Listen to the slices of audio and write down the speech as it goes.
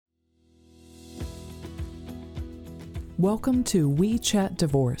Welcome to We Chat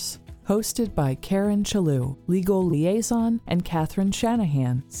Divorce, hosted by Karen Chalou, Legal Liaison, and Katherine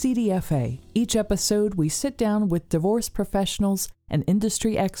Shanahan, CDFA. Each episode, we sit down with divorce professionals and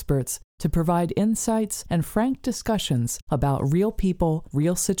industry experts to provide insights and frank discussions about real people,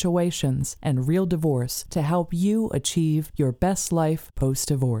 real situations, and real divorce to help you achieve your best life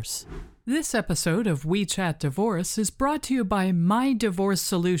post-divorce. This episode of We Chat Divorce is brought to you by My Divorce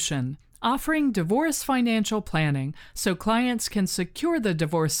Solution, offering divorce financial planning so clients can secure the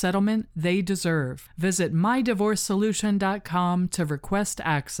divorce settlement they deserve. Visit mydivorcesolution.com to request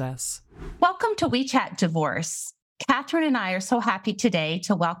access. Welcome to We Chat Divorce. Katherine and I are so happy today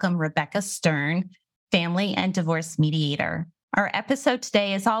to welcome Rebecca Stern, family and divorce mediator. Our episode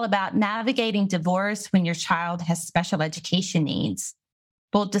today is all about navigating divorce when your child has special education needs.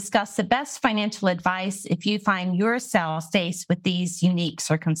 We'll discuss the best financial advice if you find yourself faced with these unique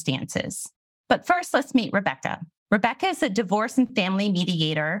circumstances. But first, let's meet Rebecca. Rebecca is a divorce and family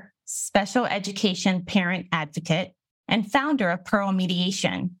mediator, special education parent advocate, and founder of Pearl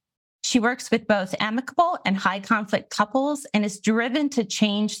Mediation. She works with both amicable and high conflict couples and is driven to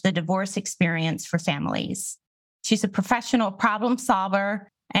change the divorce experience for families. She's a professional problem solver,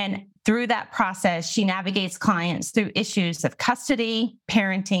 and through that process, she navigates clients through issues of custody,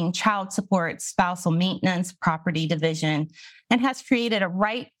 parenting, child support, spousal maintenance, property division, and has created a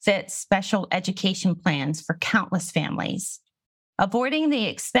right-fit special education plans for countless families. Avoiding the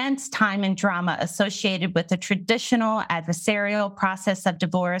expense, time, and drama associated with the traditional adversarial process of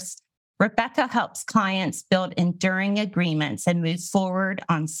divorce, Rebecca helps clients build enduring agreements and move forward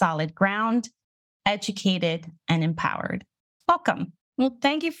on solid ground, educated, and empowered. Welcome. Well,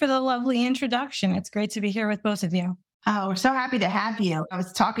 thank you for the lovely introduction. It's great to be here with both of you. Oh, we're so happy to have you. I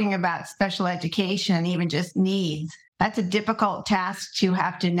was talking about special education and even just needs. That's a difficult task to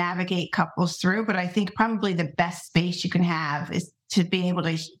have to navigate couples through, but I think probably the best space you can have is to be able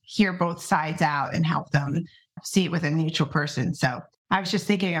to hear both sides out and help them see it with a neutral person. So I was just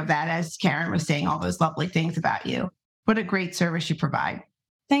thinking of that as Karen was saying all those lovely things about you. What a great service you provide.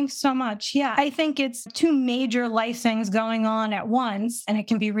 Thanks so much. Yeah, I think it's two major life things going on at once, and it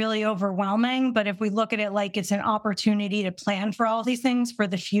can be really overwhelming. But if we look at it like it's an opportunity to plan for all these things for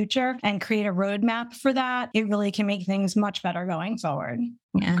the future and create a roadmap for that, it really can make things much better going forward.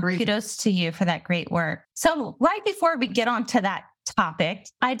 Yeah, kudos to you for that great work. So right before we get on to that topic,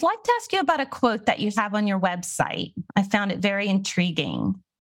 I'd like to ask you about a quote that you have on your website. I found it very intriguing.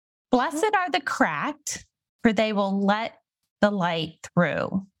 Blessed are the cracked, for they will let the light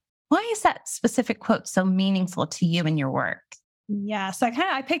through. Why is that specific quote so meaningful to you in your work? Yes,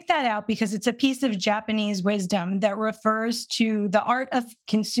 I picked that out because it's a piece of Japanese wisdom that refers to the art of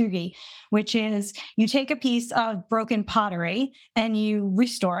kintsugi, which is you take a piece of broken pottery and you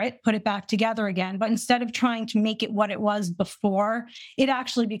restore it, put it back together again. But instead of trying to make it what it was before, it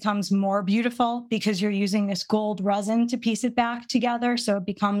actually becomes more beautiful because you're using this gold resin to piece it back together. So it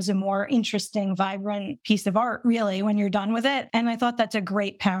becomes a more interesting, vibrant piece of art, really, when you're done with it. And I thought that's a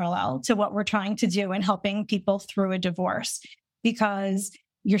great parallel to what we're trying to do in helping people through a divorce. Because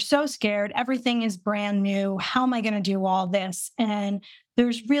you're so scared, everything is brand new. How am I going to do all this? And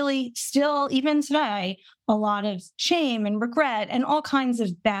there's really still, even today, a lot of shame and regret and all kinds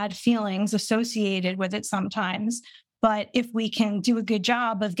of bad feelings associated with it sometimes. But if we can do a good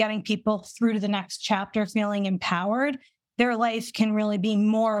job of getting people through to the next chapter feeling empowered, their life can really be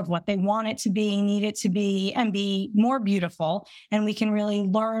more of what they want it to be, need it to be, and be more beautiful. And we can really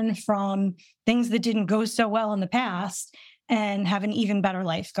learn from things that didn't go so well in the past and have an even better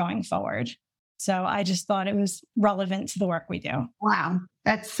life going forward. So I just thought it was relevant to the work we do. Wow,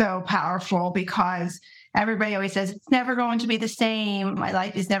 that's so powerful because everybody always says, it's never going to be the same. My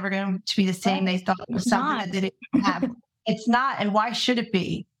life is never going to be the same. They thought it was something that didn't have. It's not. And why should it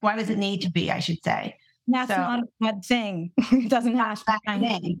be? Why does it need to be, I should say? That's not a bad thing. It doesn't have to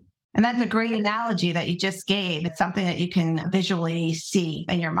be. And that's a great analogy that you just gave. It's something that you can visually see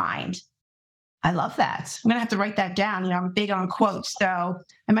in your mind. I love that. I'm going to have to write that down. I'm big on quotes, so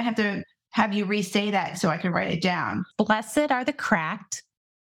I might have to have you re-say that so I can write it down. Blessed are the cracked,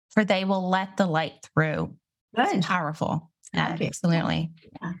 for they will let the light through. That's powerful. Yeah, absolutely.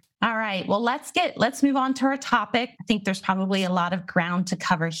 Yeah. All right. Well, let's move on to our topic. I think there's probably a lot of ground to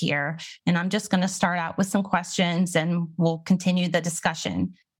cover here, and I'm just going to start out with some questions and we'll continue the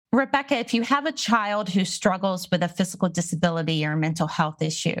discussion. Rebecca, if you have a child who struggles with a physical disability or mental health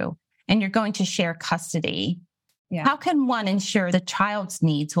issue, and you're going to share custody, how can one ensure the child's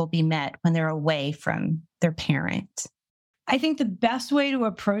needs will be met when they're away from their parent? I think the best way to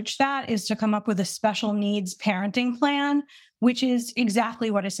approach that is to come up with a special needs parenting plan which is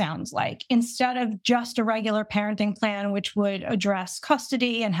exactly what it sounds like. Instead of just a regular parenting plan, which would address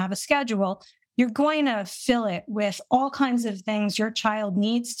custody and have a schedule, you're going to fill it with all kinds of things your child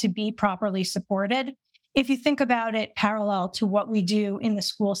needs to be properly supported. If you think about it parallel to what we do in the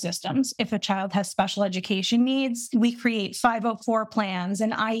school systems, if a child has special education needs, we create 504 plans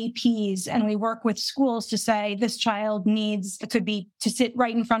and IEPs, and we work with schools to say this child needs, it could be to sit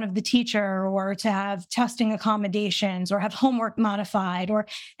right in front of the teacher or to have testing accommodations or have homework modified or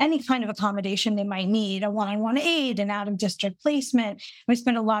any kind of accommodation they might need, a one-on-one aid, an out-of-district placement. We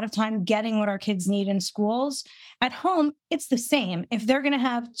spend a lot of time getting what our kids need in schools. At home, it's the same. If they're going to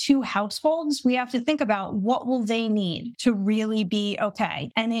have two households, we have to think about what will they need to really be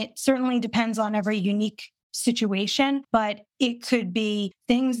okay. And it certainly depends on every unique situation, but it could be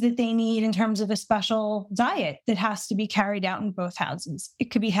things that they need in terms of a special diet that has to be carried out in both houses.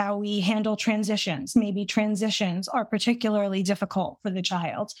 It could be how we handle transitions. Maybe transitions are particularly difficult for the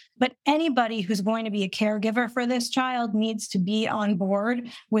child, but anybody who's going to be a caregiver for this child needs to be on board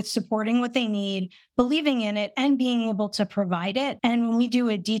with supporting what they need, believing in it, and being able to provide it. And when we do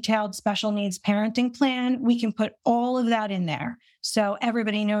a detailed special needs parenting plan, we can put all of that in there. So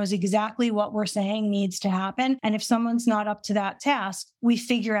everybody knows exactly what we're saying needs to happen. And if someone's not up to that task, we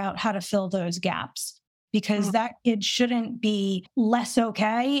figure out how to fill those gaps, because that kid shouldn't be less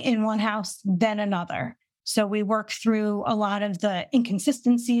okay in one house than another. So we work through a lot of the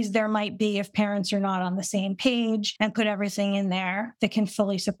inconsistencies there might be if parents are not on the same page and put everything in there that can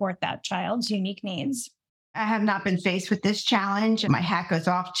fully support that child's unique needs. I have not been faced with this challenge. My hat goes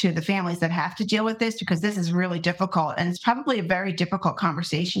off to the families that have to deal with this, because this is really difficult. And it's probably a very difficult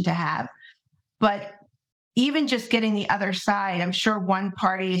conversation to have. But even just getting the other side, I'm sure one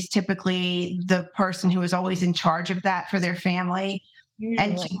party is typically the person who is always in charge of that for their family.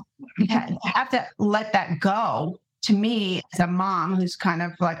 And you have to let that go. To me, as a mom who's kind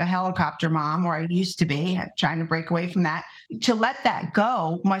of like a helicopter mom, or I used to be, I'm trying to break away from that, to let that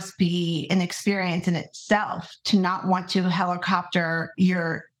go must be an experience in itself, to not want to helicopter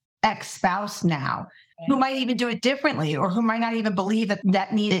your ex-spouse now, who might even do it differently, or who might not even believe that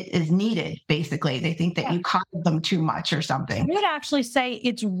that need is needed. Basically, they think that you coddled them too much or something. I would actually say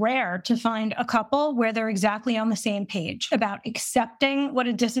it's rare to find a couple where they're exactly on the same page about accepting what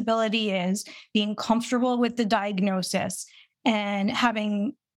a disability is, being comfortable with the diagnosis, and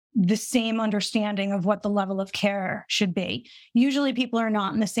having the same understanding of what the level of care should be. Usually people are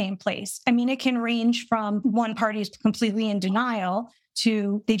not in the same place. I mean, it can range from one party is completely in denial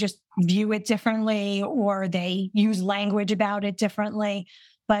to they just view it differently, or they use language about it differently.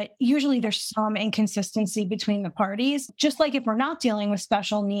 But usually there's some inconsistency between the parties. Just like if we're not dealing with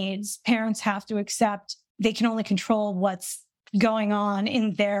special needs, parents have to accept they can only control what's going on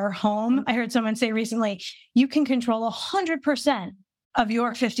in their home. I heard someone say recently, you can control 100% of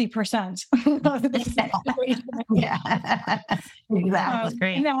your 50% of the situation. Yeah,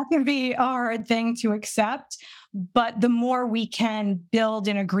 exactly. And that can be a hard thing to accept. But the more we can build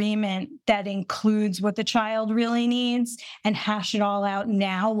an agreement that includes what the child really needs and hash it all out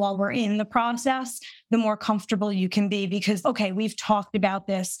now while we're in the process, the more comfortable you can be, because, okay, we've talked about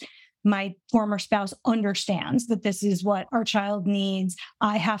this. My former spouse understands that this is what our child needs.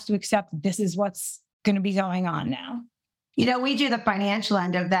 I have to accept that this is what's going to be going on now. You know, we do the financial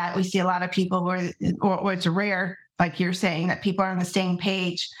end of that. We see a lot of people where, or it's rare, like you're saying, that people are on the same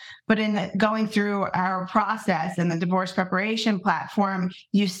page. But in going through our process and the divorce preparation platform,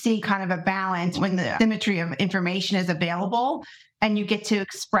 you see kind of a balance when the symmetry of information is available and you get to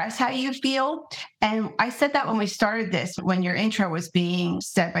express how you feel. And I said that when we started this, when your intro was being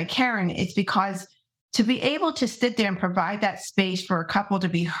said by Karen, it's because to be able to sit there and provide that space for a couple to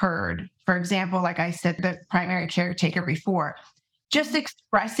be heard. For example, like I said, the primary caretaker before, just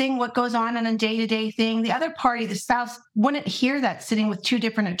expressing what goes on in a day-to-day thing. The other party, the spouse, wouldn't hear that sitting with two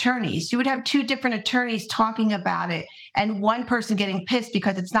different attorneys. You would have two different attorneys talking about it and one person getting pissed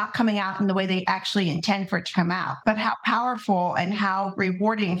because it's not coming out in the way they actually intend for it to come out. But how powerful and how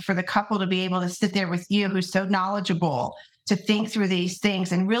rewarding for the couple to be able to sit there with you, who's so knowledgeable, to think through these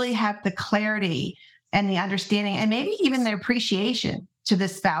things and really have the clarity and the understanding, and maybe even the appreciation to the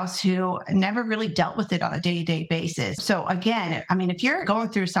spouse who never really dealt with it on a day-to-day basis. So again, I mean, if you're going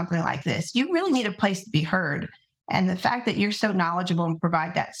through something like this, you really need a place to be heard. And the fact that you're so knowledgeable and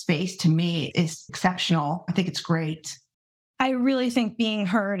provide that space, to me, is exceptional. I think it's great. I really think being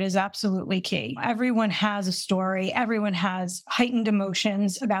heard is absolutely key. Everyone has a story. Everyone has heightened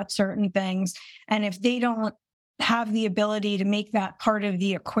emotions about certain things. And if they don't have the ability to make that part of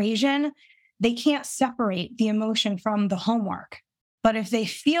the equation, they can't separate the emotion from the homework. But if they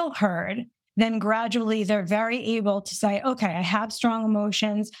feel heard then gradually they're very able to say, okay, I have strong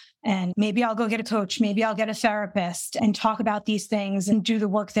emotions and maybe I'll go get a coach, maybe I'll get a therapist and talk about these things and do the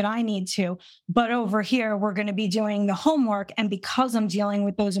work that I need to. But over here, we're going to be doing the homework. And because I'm dealing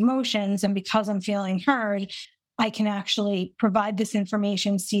with those emotions and because I'm feeling heard, I can actually provide this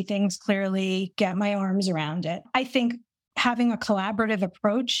information, see things clearly, get my arms around it. I think having a collaborative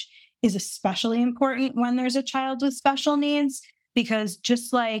approach is especially important when there's a child with special needs, because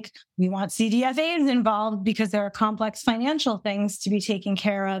just like we want CDFAs involved because there are complex financial things to be taken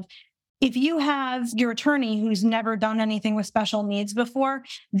care of, if you have your attorney who's never done anything with special needs before,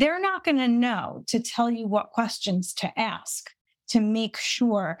 they're not going to know to tell you what questions to ask to make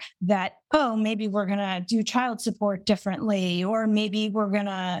sure that, oh, maybe we're going to do child support differently, or maybe we're going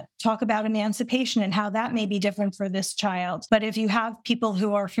to talk about emancipation and how that may be different for this child. But if you have people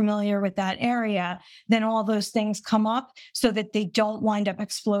who are familiar with that area, then all those things come up so that they don't wind up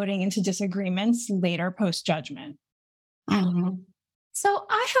exploding into disagreements later post-judgment. Mm-hmm. So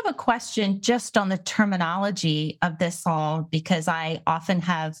I have a question just on the terminology of this all, because I often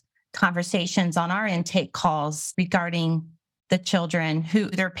have conversations on our intake calls regarding the children who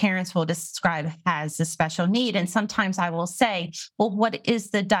their parents will describe as a special need. And sometimes I will say, well, what is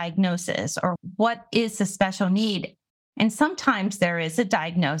the diagnosis, or what is the special need? And sometimes there is a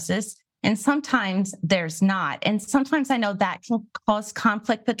diagnosis and sometimes there's not. And sometimes I know that can cause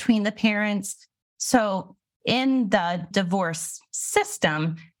conflict between the parents. So in the divorce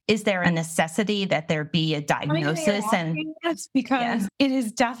system, is there a necessity that there be a diagnosis? And yes, because it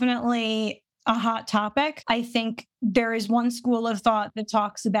is definitely a hot topic. I think there is one school of thought that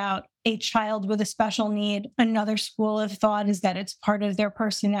talks about a child with a special need. Another school of thought is that it's part of their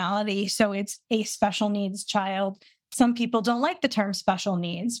personality. So it's a special needs child. Some people don't like the term special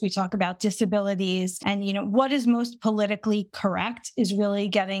needs. We talk about disabilities, and, what is most politically correct is really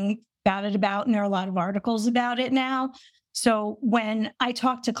getting batted about. And there are a lot of articles about it now. So when I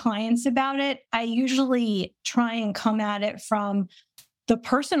talk to clients about it, I usually try and come at it from the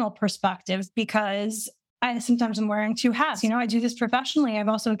personal perspective, because sometimes I'm wearing two hats. I do this professionally. I've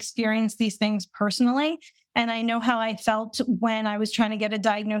also experienced these things personally. And I know how I felt when I was trying to get a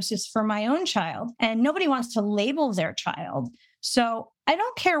diagnosis for my own child. And nobody wants to label their child. So I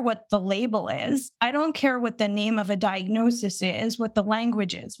don't care what the label is. I don't care what the name of a diagnosis is, what the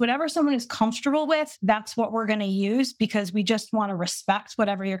language is. Whatever someone is comfortable with, that's what we're going to use, because we just want to respect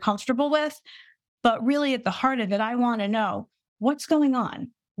whatever you're comfortable with. But really at the heart of it, I want to know, what's going on?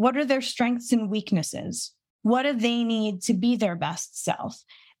 What are their strengths and weaknesses? What do they need to be their best self?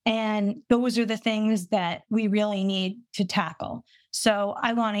 And those are the things that we really need to tackle. So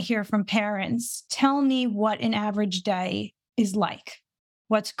I want to hear from parents. Tell me what an average day is like.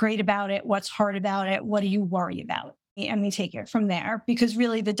 What's great about it? What's hard about it? What do you worry about? And we take it from there, because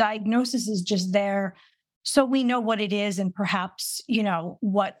really the diagnosis is just there so we know what it is, and perhaps,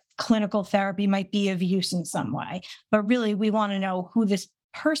 what clinical therapy might be of use in some way. But really, we want to know who this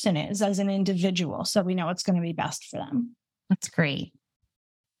person is as an individual, so we know what's going to be best for them. That's great.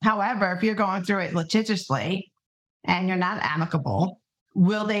 However, if you're going through it litigiously and you're not amicable,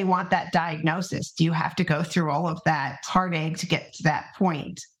 will they want that diagnosis? Do you have to go through all of that heartache to get to that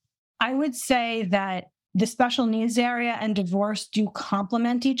point? I would say that the special needs area and divorce do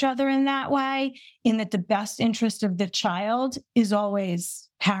complement each other in that way, in that the best interest of the child is always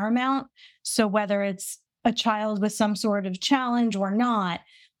paramount. So whether it's a child with some sort of challenge or not,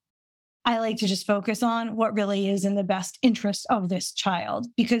 I like to just focus on what really is in the best interest of this child,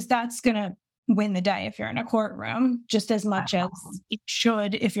 because that's going to win the day if you're in a courtroom, just as much as it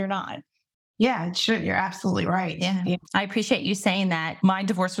should if you're not. Yeah, it should. You're absolutely right. Yeah. I appreciate you saying that. My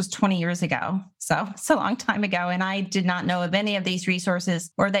divorce was 20 years ago. So it's a long time ago. And I did not know of any of these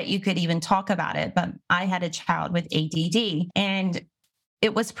resources, or that you could even talk about it. But I had a child with ADD, and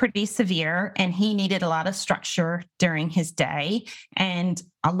it was pretty severe, and he needed a lot of structure during his day and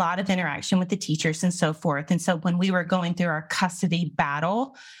a lot of interaction with the teachers and so forth. And so when we were going through our custody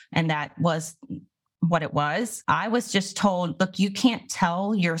battle, and that was what it was, I was just told, look, you can't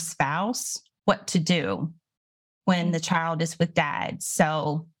tell your spouse what to do when the child is with dad.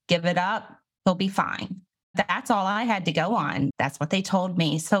 So give it up. He'll be fine. That's all I had to go on. That's what they told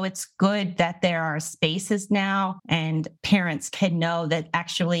me. So it's good that there are spaces now, and parents can know that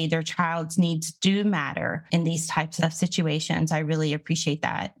actually their child's needs do matter in these types of situations. I really appreciate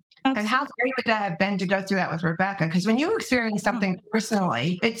that. And how great would that have been to go through that with Rebecca? Because when you experience something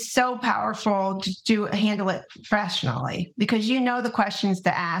personally, it's so powerful to handle it professionally, because you know the questions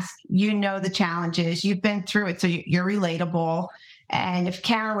to ask, you know the challenges, you've been through it, so you're relatable. And if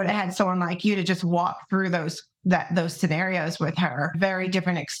Karen would have had someone like you to just walk through those those scenarios with her. Very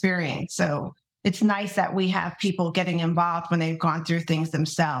different experience. So it's nice that we have people getting involved when they've gone through things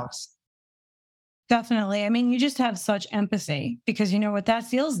themselves. Definitely. I mean, you just have such empathy because you know what that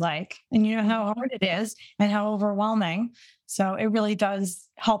feels like and you know how hard it is and how overwhelming. So it really does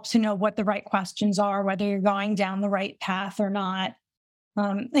help to know what the right questions are, whether you're going down the right path or not.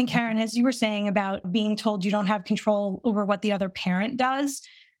 And Karen, as you were saying about being told you don't have control over what the other parent does,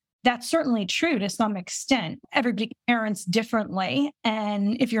 that's certainly true to some extent. Everybody parents differently.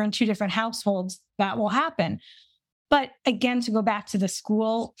 And if you're in two different households, that will happen. But again, to go back to the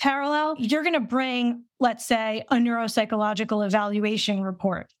school parallel, you're going to bring, let's say, a neuropsychological evaluation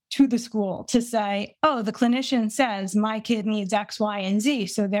report to the school to say, oh, the clinician says my kid needs X, Y, and Z.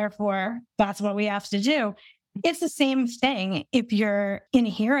 So therefore, that's what we have to do. It's the same thing. If you're in a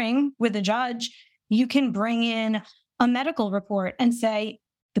hearing with a judge, you can bring in a medical report and say,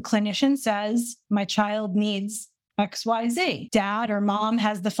 the clinician says my child needs X, Y, Z. Dad or mom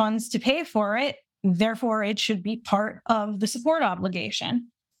has the funds to pay for it. Therefore, it should be part of the support obligation.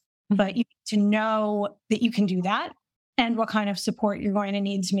 But you need to know that you can do that and what kind of support you're going to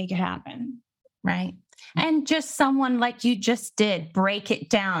need to make it happen. Right. And just someone like you just did, break it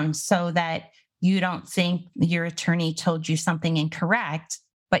down so that you don't think your attorney told you something incorrect,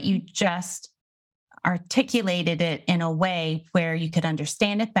 but you just articulated it in a way where you could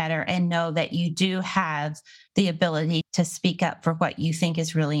understand it better and know that you do have the ability to speak up for what you think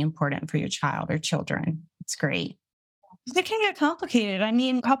is really important for your child or children. It's great. It can get complicated. I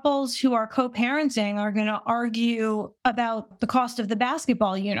mean, couples who are co-parenting are going to argue about the cost of the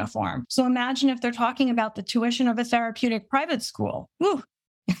basketball uniform. So imagine if they're talking about the tuition of a therapeutic private school. Woo.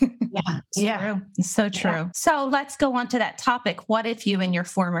 Yeah. It's so true. Yeah. So let's go on to that topic. What if you and your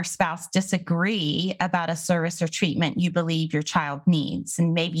former spouse disagree about a service or treatment you believe your child needs?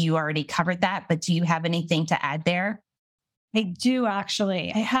 And maybe you already covered that, but do you have anything to add there? I do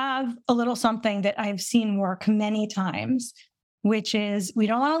actually. I have a little something that I've seen work many times, which is we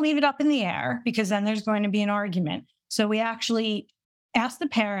don't want to leave it up in the air because then there's going to be an argument. So we actually ask the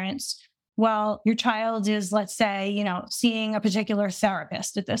parents, well, your child is, let's say, seeing a particular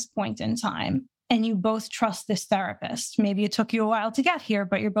therapist at this point in time, and you both trust this therapist. Maybe it took you a while to get here,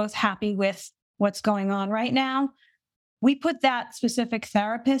 but you're both happy with what's going on right now. We put that specific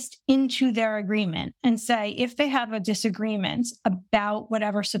therapist into their agreement and say, if they have a disagreement about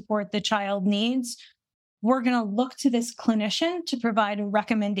whatever support the child needs, we're going to look to this clinician to provide a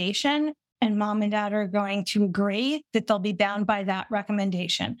recommendation. And mom and dad are going to agree that they'll be bound by that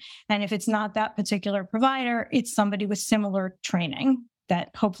recommendation. And if it's not that particular provider, it's somebody with similar training that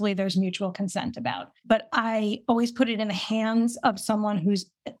hopefully there's mutual consent about. But I always put it in the hands of someone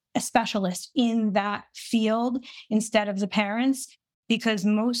who's a specialist in that field instead of the parents, because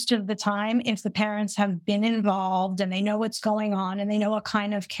most of the time, if the parents have been involved and they know what's going on and they know what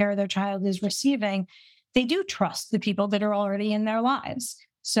kind of care their child is receiving, they do trust the people that are already in their lives.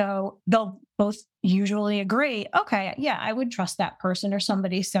 So they'll both usually agree, okay, yeah, I would trust that person or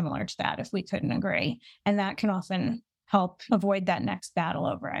somebody similar to that if we couldn't agree. And that can often help avoid that next battle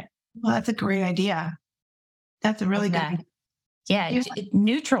over it. Well, that's a great idea. That's a really good idea. Yeah, it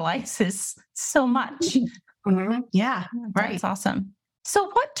neutralizes so much. Mm-hmm. Yeah, right. That's awesome. So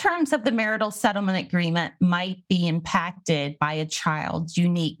what terms of the marital settlement agreement might be impacted by a child's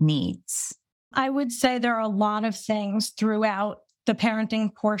unique needs? I would say there are a lot of things throughout the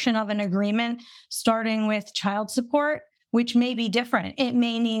parenting portion of an agreement, starting with child support, which may be different. It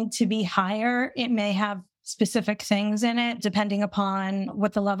may need to be higher. It may have specific things in it, depending upon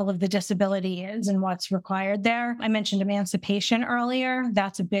what the level of the disability is and what's required there. I mentioned emancipation earlier.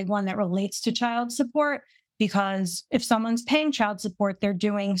 That's a big one that relates to child support, because if someone's paying child support, they're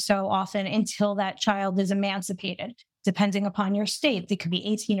doing so often until that child is emancipated. Depending upon your state, they could be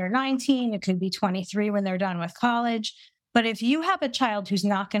 18 or 19. It could be 23 when they're done with college. But if you have a child who's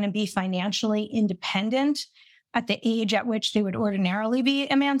not going to be financially independent at the age at which they would ordinarily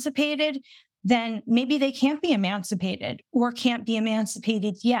be emancipated, then maybe they can't be emancipated or can't be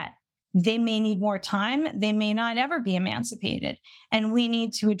emancipated yet. They may need more time. They may not ever be emancipated. And we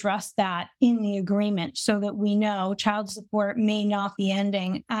need to address that in the agreement so that we know child support may not be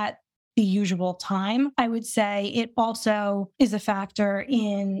ending at the usual time. I would say it also is a factor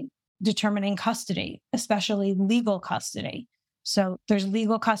in determining custody, especially legal custody. So there's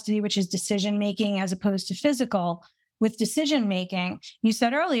legal custody, which is decision-making as opposed to physical. With decision-making, you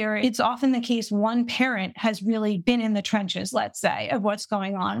said earlier, it's often the case one parent has really been in the trenches, let's say, of what's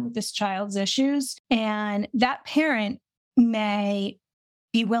going on with this child's issues. And that parent may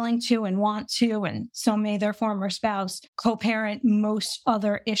be willing to and want to, and so may their former spouse, co-parent most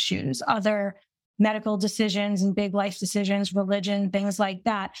other issues, other medical decisions and big life decisions, religion, things like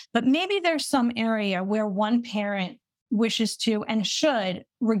that. But maybe there's some area where one parent wishes to and should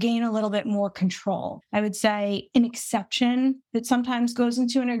regain a little bit more control. I would say an exception that sometimes goes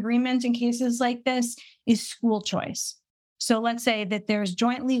into an agreement in cases like this is school choice. So let's say that there's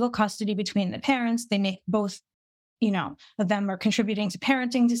joint legal custody between the parents. They make both, of them are contributing to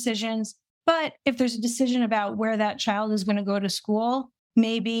parenting decisions. But if there's a decision about where that child is going to go to school,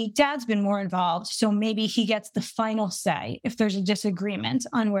 maybe dad's been more involved. So maybe he gets the final say if there's a disagreement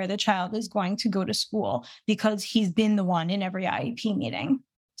on where the child is going to go to school because he's been the one in every IEP meeting,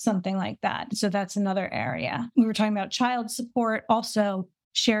 something like that. So that's another area. We were talking about child support. Also,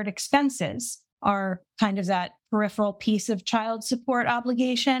 shared expenses are kind of that peripheral piece of child support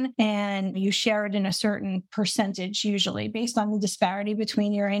obligation. And you share it in a certain percentage, usually based on the disparity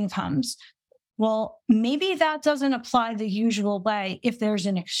between your incomes. Well, maybe that doesn't apply the usual way if there's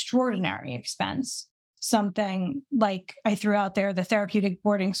an extraordinary expense, something like I threw out there, the therapeutic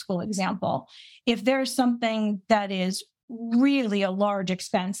boarding school example. If there's something that is really a large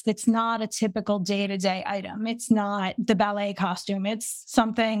expense that's not a typical day-to-day item, it's not the ballet costume, it's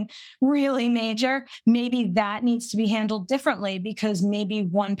something really major, maybe that needs to be handled differently because maybe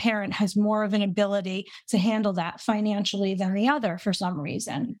one parent has more of an ability to handle that financially than the other for some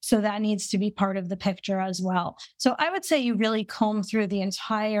reason. So that needs to be part of the picture as well. So I would say you really comb through the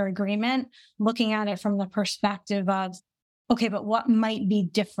entire agreement, looking at it from the perspective of, okay, but what might be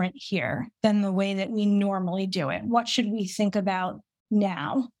different here than the way that we normally do it? What should we think about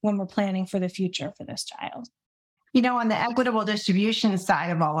now when we're planning for the future for this child? On the equitable distribution side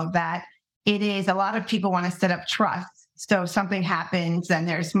of all of that, it is a lot of people want to set up trusts. So if something happens and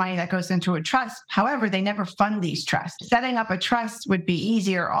there's money that goes into a trust. However, they never fund these trusts. Setting up a trust would be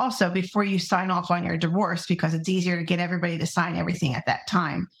easier also before you sign off on your divorce because it's easier to get everybody to sign everything at that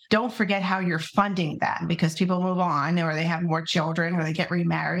time. Don't forget how you're funding that because people move on or they have more children or they get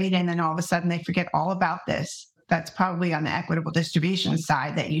remarried and then all of a sudden they forget all about this. That's probably on the equitable distribution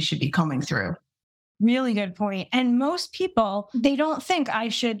side that you should be combing through. Really good point. And most people, they don't think I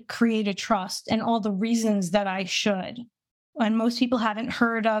should create a trust and all the reasons that I should. And most people haven't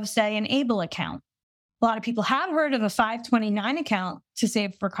heard of, say, an ABLE account. A lot of people have heard of a 529 account to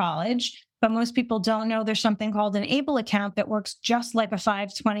save for college, but most people don't know there's something called an ABLE account that works just like a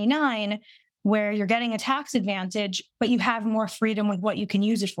 529, where you're getting a tax advantage, but you have more freedom with what you can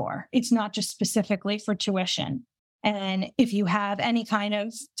use it for. It's not just specifically for tuition. And if you have any kind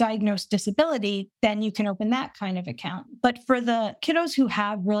of diagnosed disability, then you can open that kind of account. But for the kiddos who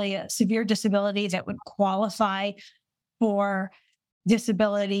have really a severe disability that would qualify for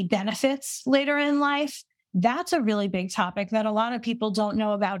disability benefits later in life, that's a really big topic that a lot of people don't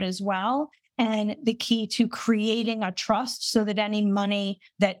know about as well. And the key to creating a trust so that any money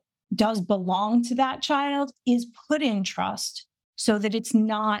that does belong to that child is put in trust so that it's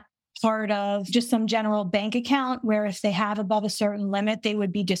not part of just some general bank account where if they have above a certain limit, they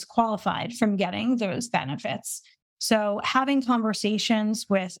would be disqualified from getting those benefits. So having conversations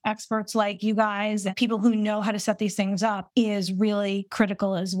with experts like you guys and people who know how to set these things up is really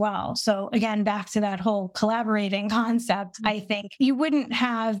critical as well. So again, back to that whole collaborating concept, I think you wouldn't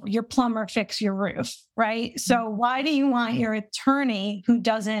have your plumber fix your roof, right? So why do you want your attorney who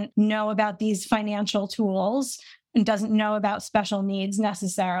doesn't know about these financial tools and doesn't know about special needs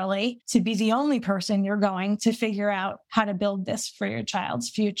necessarily to be the only person you're going to figure out how to build this for your child's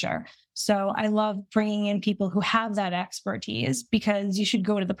future? So I love bringing in people who have that expertise because you should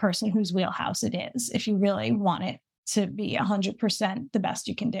go to the person whose wheelhouse it is if you really want it to be 100% the best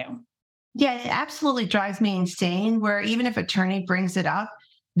you can do. Yeah, it absolutely drives me insane where even if attorney brings it up,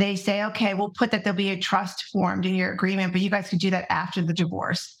 they say, okay, we'll put that there'll be a trust formed in your agreement, but you guys could do that after the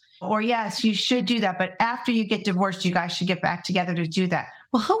divorce. Or yes, you should do that, but after you get divorced, you guys should get back together to do that.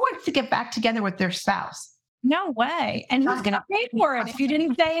 Well, who wants to get back together with their spouse? No way. And who's going to pay for it if you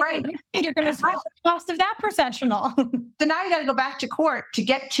didn't say right? You're going to pay the cost of that professional. So now you got to go back to court to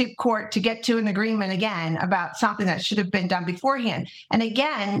get to an agreement again about something that should have been done beforehand. And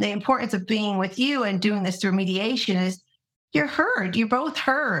again, the importance of being with you and doing this through mediation is you're heard. You're both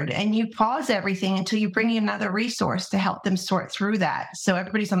heard, and you pause everything until you bring in another resource to help them sort through that. So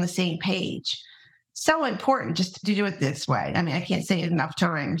everybody's on the same page. So important just to do it this way. I mean, I can't say it enough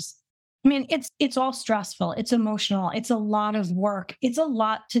times. I mean, it's all stressful. It's emotional. It's a lot of work. It's a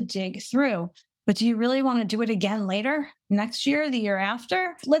lot to dig through. But do you really want to do it again later, next year, the year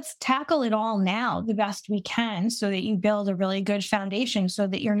after? Let's tackle it all now the best we can so that you build a really good foundation so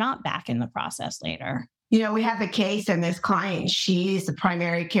that you're not back in the process later. We have a case and this client, she's the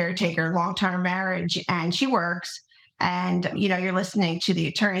primary caretaker, long-term marriage, and she works. And, you're listening to the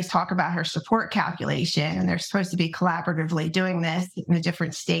attorneys talk about her support calculation, and they're supposed to be collaboratively doing this in a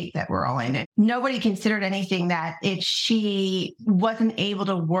different state that we're all in it. Nobody considered anything that if she wasn't able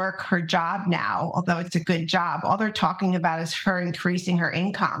to work her job now, although it's a good job, all they're talking about is her increasing her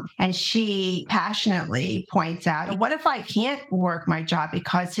income. And she passionately points out, what if I can't work my job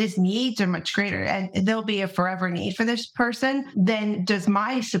because his needs are much greater and there'll be a forever need for this person? Then does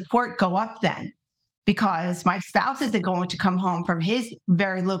my support go up then? Because my spouse isn't going to come home from his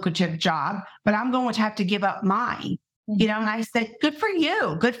very lucrative job, but I'm going to have to give up mine. And I said, good for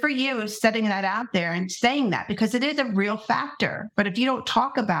you. Good for you setting that out there and saying that, because it is a real factor. But if you don't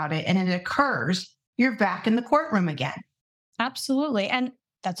talk about it and it occurs, you're back in the courtroom again. Absolutely. And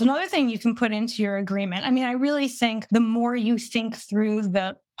that's another thing you can put into your agreement. I mean, I really think the more you think through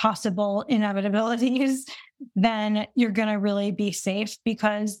the possible inevitabilities, then you're going to really be safe,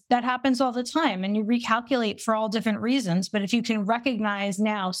 because that happens all the time and you recalculate for all different reasons. But if you can recognize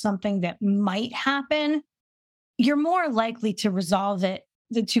now something that might happen, you're more likely to resolve it,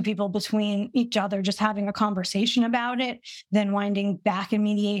 the two people between each other, just having a conversation about it, than winding back in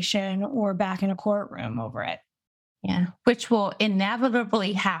mediation or back in a courtroom over it. Yeah, which will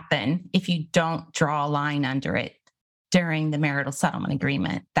inevitably happen if you don't draw a line under it during the marital settlement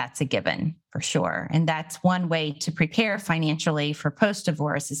agreement. That's a given for sure. And that's one way to prepare financially for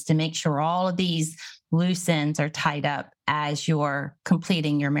post-divorce, is to make sure all of these loose ends are tied up as you're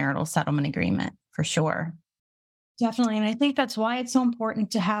completing your marital settlement agreement, for sure. Definitely. And I think that's why it's so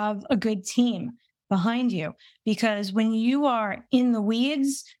important to have a good team behind you, because when you are in the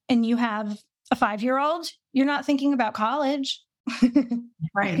weeds and you have a 5-year-old, you're not thinking about college.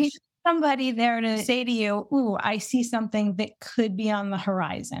 Right. Somebody there to say to you, ooh, I see something that could be on the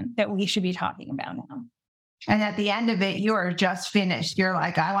horizon that we should be talking about now. And at the end of it, you are just finished. You're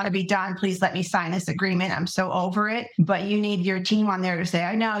like, I want to be done. Please let me sign this agreement. I'm so over it. But you need your team on there to say,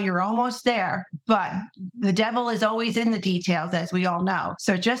 I know you're almost there, but the devil is always in the details, as we all know.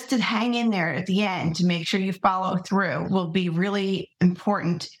 So just to hang in there at the end to make sure you follow through will be really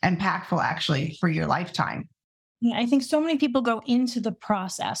important, impactful actually for your lifetime. Yeah, I think so many people go into the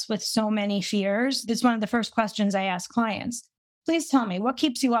process with so many fears. It's one of the first questions I ask clients. Please tell me, what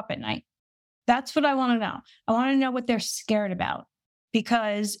keeps you up at night? That's what I want to know. I want to know what they're scared about.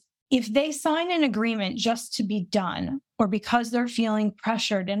 Because if they sign an agreement just to be done, or because they're feeling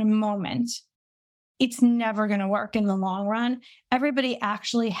pressured in a moment, it's never going to work in the long run. Everybody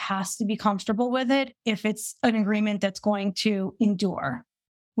actually has to be comfortable with it if it's an agreement that's going to endure.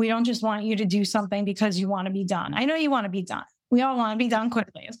 We don't just want you to do something because you want to be done. I know you want to be done. We all want to be done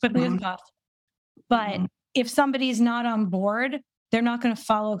quickly as possible. But if somebody's not on board, they're not going to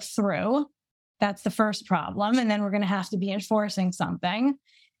follow through. That's the first problem. And then we're going to have to be enforcing something.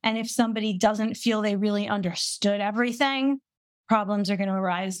 And if somebody doesn't feel they really understood everything, problems are going to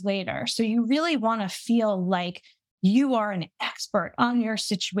arise later. So you really want to feel like you are an expert on your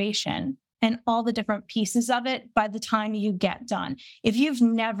situation and all the different pieces of it by the time you get done. If you've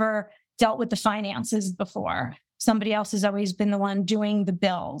never dealt with the finances before, somebody else has always been the one doing the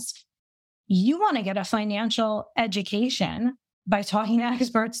bills, you want to get a financial education by talking to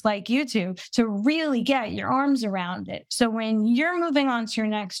experts like you two to really get your arms around it. So when you're moving on to your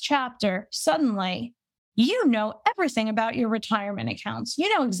next chapter, suddenly you know everything about your retirement accounts.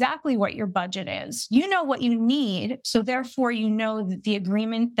 You know exactly what your budget is. You know what you need. So therefore, you know that the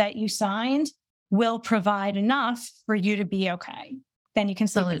agreement that you signed will provide enough for you to be okay. Then you can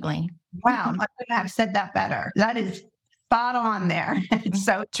sleep. Absolutely. Wow. I couldn't have said that better. That is spot on there. It's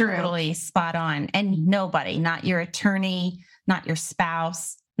so true. Totally spot on. And nobody, not your attorney, not your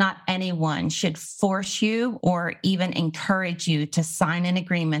spouse, not anyone should force you or even encourage you to sign an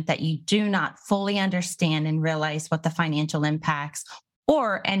agreement that you do not fully understand and realize what the financial impacts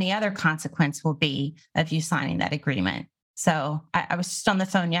or any other consequence will be of you signing that agreement. So I was just on the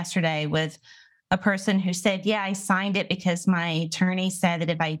phone yesterday with a person who said, yeah, I signed it because my attorney said that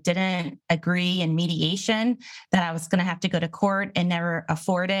if I didn't agree in mediation, that I was going to have to go to court and never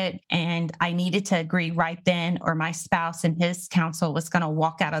afford it. And I needed to agree right then, or my spouse and his counsel was going to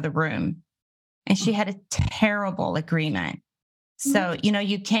walk out of the room. And she had a terrible agreement. So,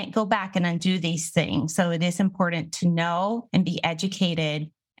 you can't go back and undo these things. So it is important to know and be educated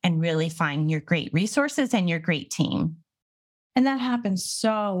and really find your great resources and your great team. And that happens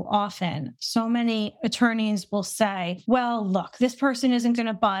so often. So many attorneys will say, well, look, this person isn't going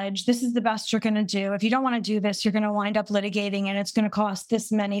to budge. This is the best you're going to do. If you don't want to do this, you're going to wind up litigating and it's going to cost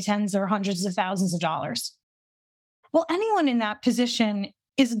this many tens or hundreds of thousands of dollars. Well, anyone in that position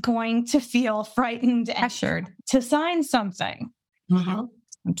is going to feel frightened and pressured to sign something.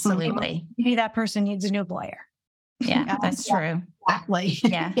 Absolutely. Maybe that person needs a new lawyer. Yeah, that's true. Exactly.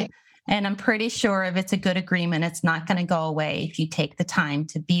 Yeah. And I'm pretty sure if it's a good agreement, it's not going to go away if you take the time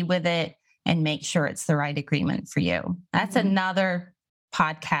to be with it and make sure it's the right agreement for you. That's another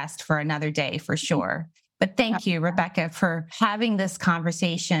podcast for another day for sure. But thank you, Rebecca, for having this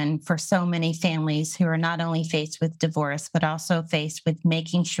conversation for so many families who are not only faced with divorce, but also faced with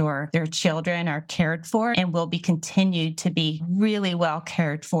making sure their children are cared for and will be continued to be really well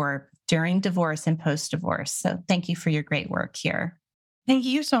cared for during divorce and post-divorce. So thank you for your great work here. Thank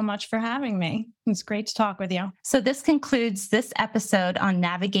you so much for having me. It's great to talk with you. So this concludes this episode on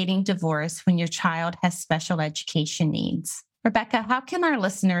navigating divorce when your child has special education needs. Rebecca, how can our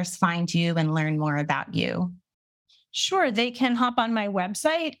listeners find you and learn more about you? Sure, they can hop on my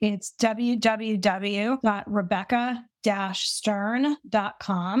website. It's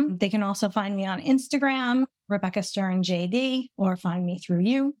www.rebecca-stern.com. They can also find me on Instagram, Rebecca Stern JD, or find me through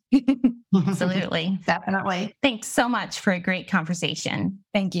you. Absolutely. Definitely. Thanks so much for a great conversation.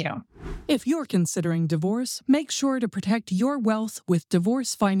 Thank you. If you're considering divorce, make sure to protect your wealth with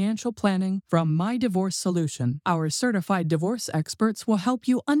divorce financial planning from My Divorce Solution. Our certified divorce experts will help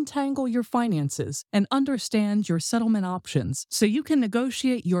you untangle your finances and understand your settlement options so you can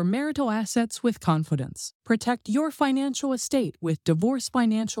negotiate your marital assets with confidence. Protect your financial estate with divorce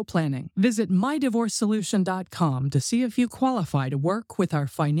financial planning. Visit mydivorcesolution.com to see if you qualify to work with our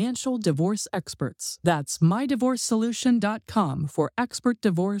financial divorce experts. That's mydivorcesolution.com for expert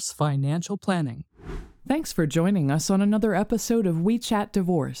divorce financial planning. Thanks for joining us on another episode of We Chat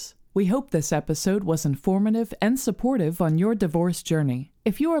Divorce. We hope this episode was informative and supportive on your divorce journey.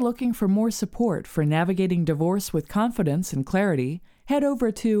 If you are looking for more support for navigating divorce with confidence and clarity, head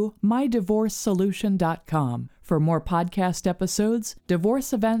over to mydivorcesolution.com for more podcast episodes,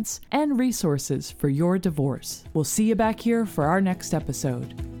 divorce events, and resources for your divorce. We'll see you back here for our next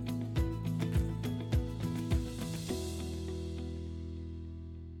episode.